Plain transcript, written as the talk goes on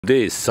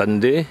Today is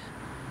Sunday,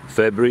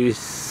 February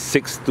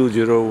 6,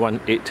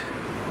 2018.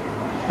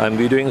 I'm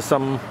videoing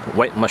some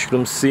white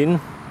mushroom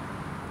scene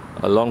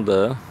along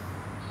the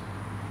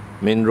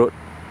main road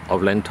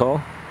of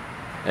Lentor,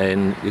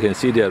 and you can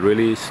see they are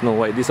really snow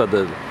white. These are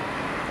the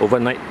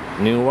overnight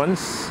new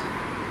ones,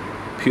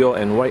 pure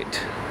and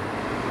white.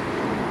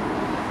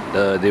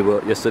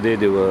 Yesterday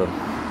they were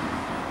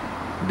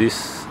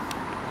these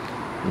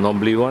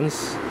knobbly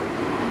ones,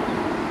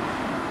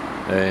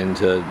 and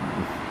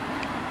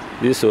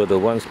these were the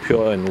ones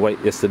pure and white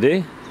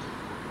yesterday,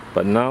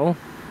 but now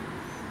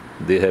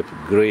they have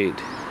grayed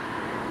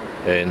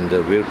and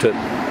wilted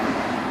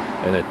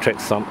and attract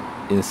some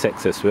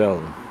insects as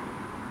well.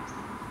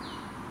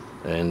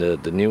 And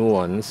the new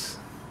ones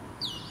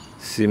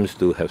seems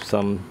to have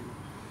some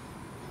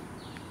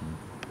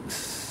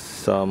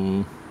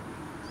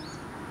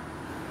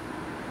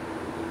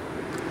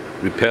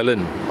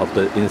repellent of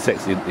the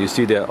insects. You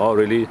see, they are all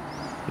really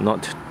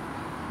not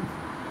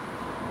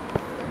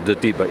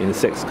dirty by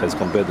insects as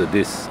compared to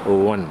this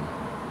old one.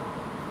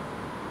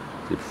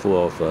 It's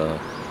full of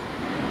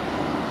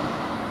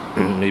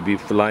maybe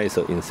flies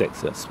or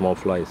insects, small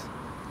flies.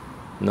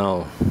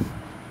 Now,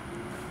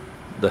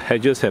 the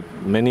hedges have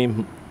many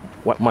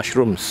white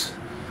mushrooms.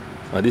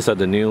 These are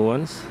the new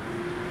ones.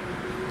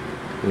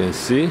 You can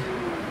see,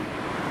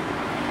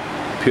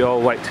 pure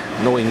white,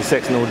 no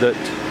insects, no dirt.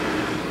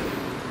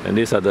 And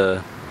these are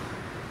the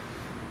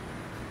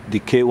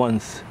decayed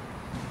ones,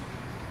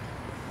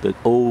 the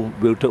old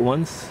wilted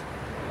ones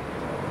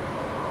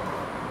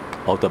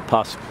of the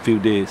past few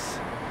days.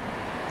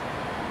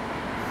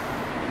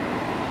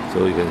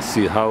 So you can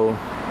see how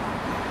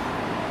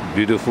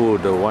beautiful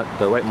the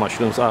white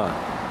mushrooms are,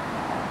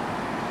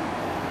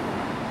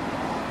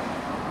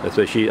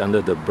 especially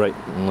under the bright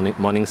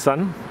morning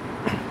sun.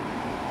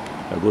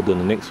 I'll go to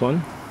the next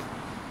one,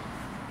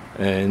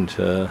 and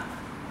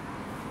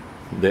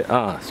there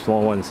are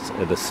small ones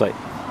at the side.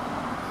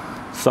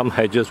 Some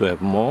hedges will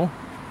have more,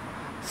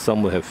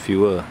 some will have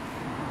fewer.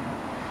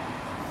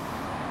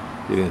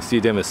 You can see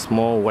them as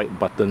small white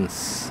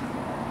buttons.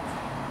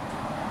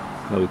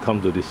 Now we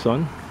come to this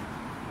one.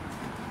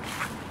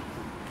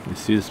 You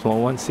see the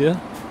small ones here?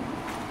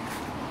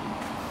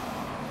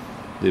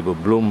 They will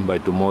bloom by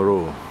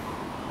tomorrow,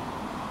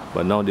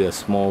 but now they are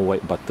small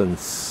white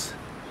buttons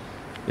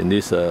in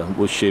these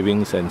wood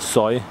shavings and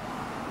soil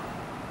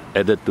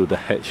added to the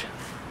hedge.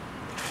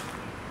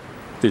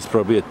 This is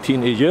probably a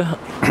teenager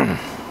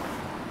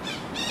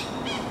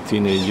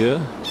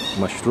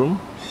mushroom,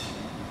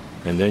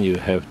 and then you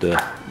have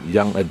the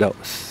young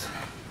adults,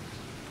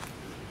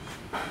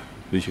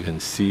 which you can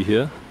see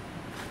here,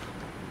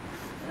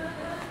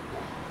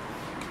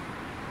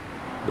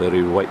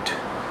 very white,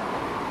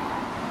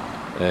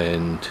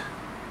 and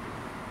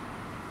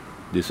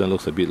this one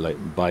looks a bit like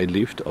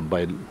bi-leaved or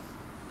bi-lobed.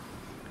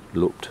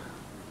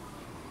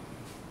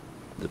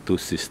 The two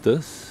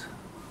sisters,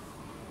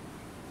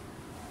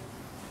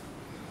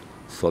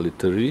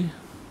 solitary,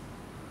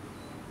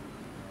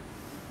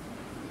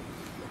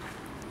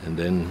 and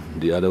then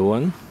the other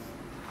one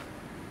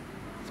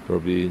is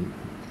probably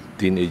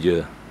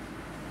teenager.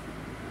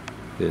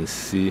 You can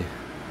see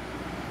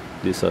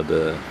these are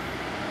the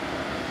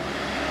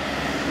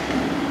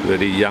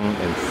very young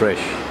and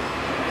fresh.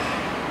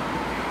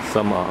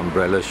 Some are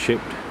umbrella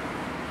shaped,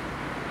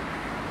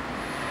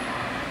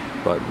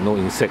 but no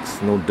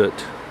insects, no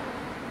dirt.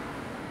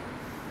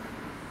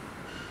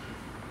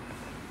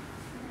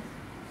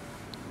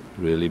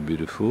 Really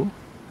beautiful.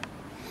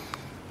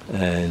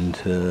 And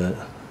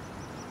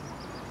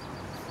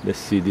let's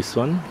see this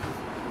one.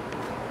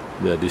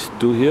 There are these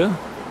two here,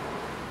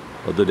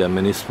 although there are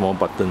many small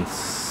buttons,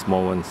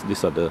 small ones.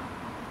 These are the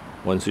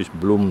ones which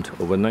bloomed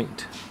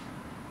overnight.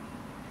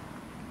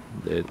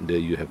 There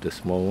you have the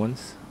small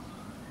ones.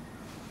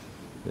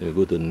 Then we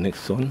go to the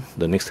next one,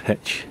 the next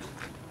hedge.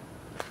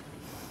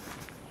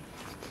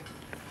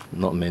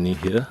 Not many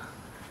here.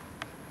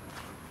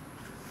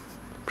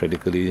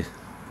 Practically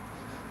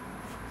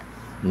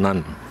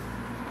none.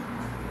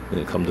 Then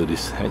you come to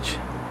this hedge.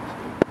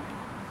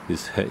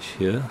 This hedge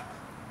here,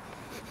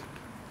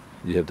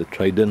 you have the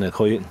trident. I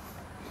call it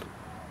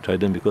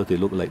trident because they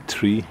look like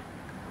three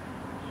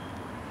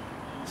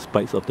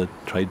spikes of the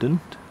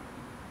trident.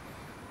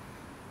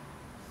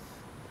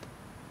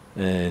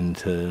 And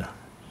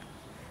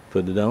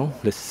further down,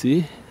 let's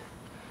see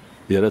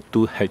the other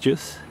two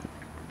hedges.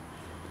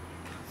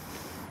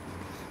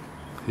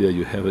 Here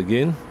you have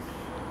again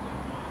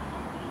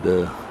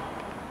the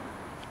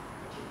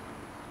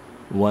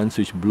ones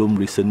which bloomed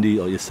recently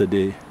or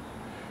yesterday,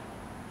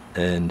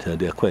 and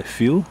there are quite a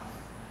few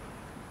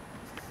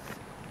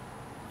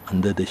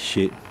under the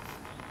shade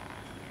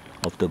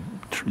of the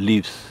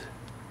leaves.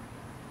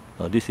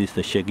 Now this is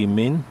the shaggy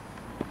mane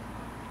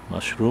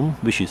mushroom,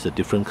 which is a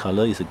different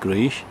color. It's a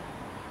grayish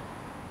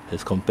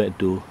as compared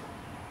to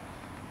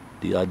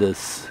the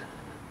others.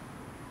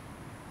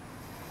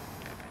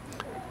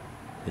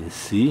 You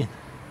see,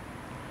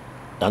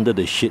 under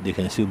the shade they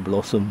can still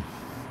blossom.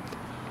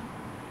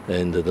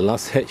 And the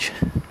last hedge,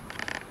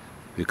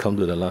 we come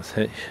to the last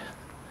hedge.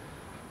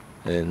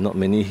 and not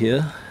many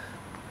here,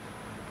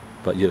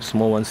 but you have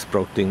small ones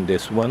sprouting.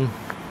 There's one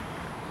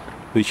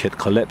which had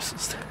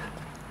collapsed,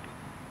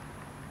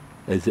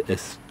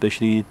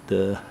 especially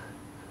the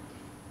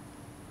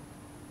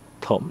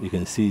top, you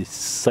can see it's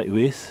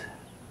sideways.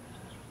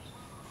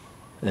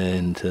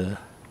 And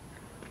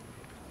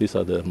these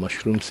are the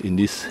mushrooms in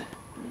this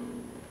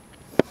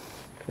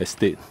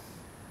estate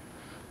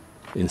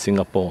in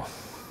Singapore,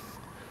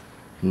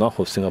 north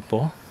of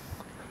Singapore.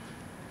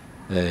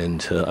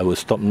 And I will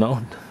stop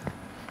now.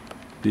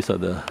 These are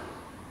the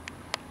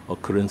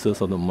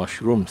occurrences of the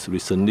mushrooms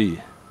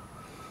recently.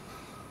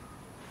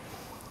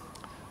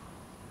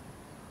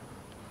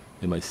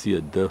 You might see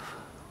a dove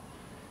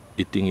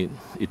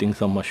eating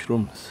some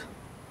mushrooms.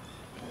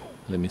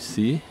 Let me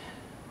see.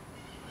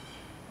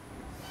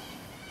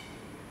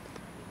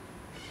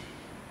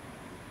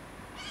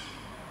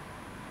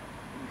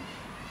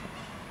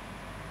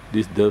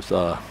 These doves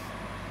are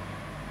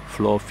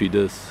floor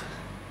feeders.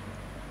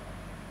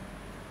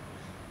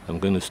 I'm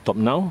going to stop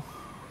now.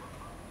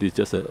 This is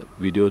just a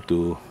video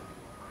to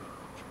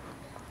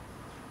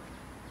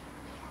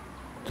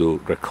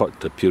record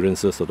the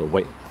appearances of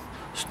the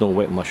snow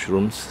white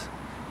mushrooms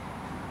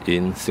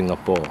in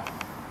Singapore.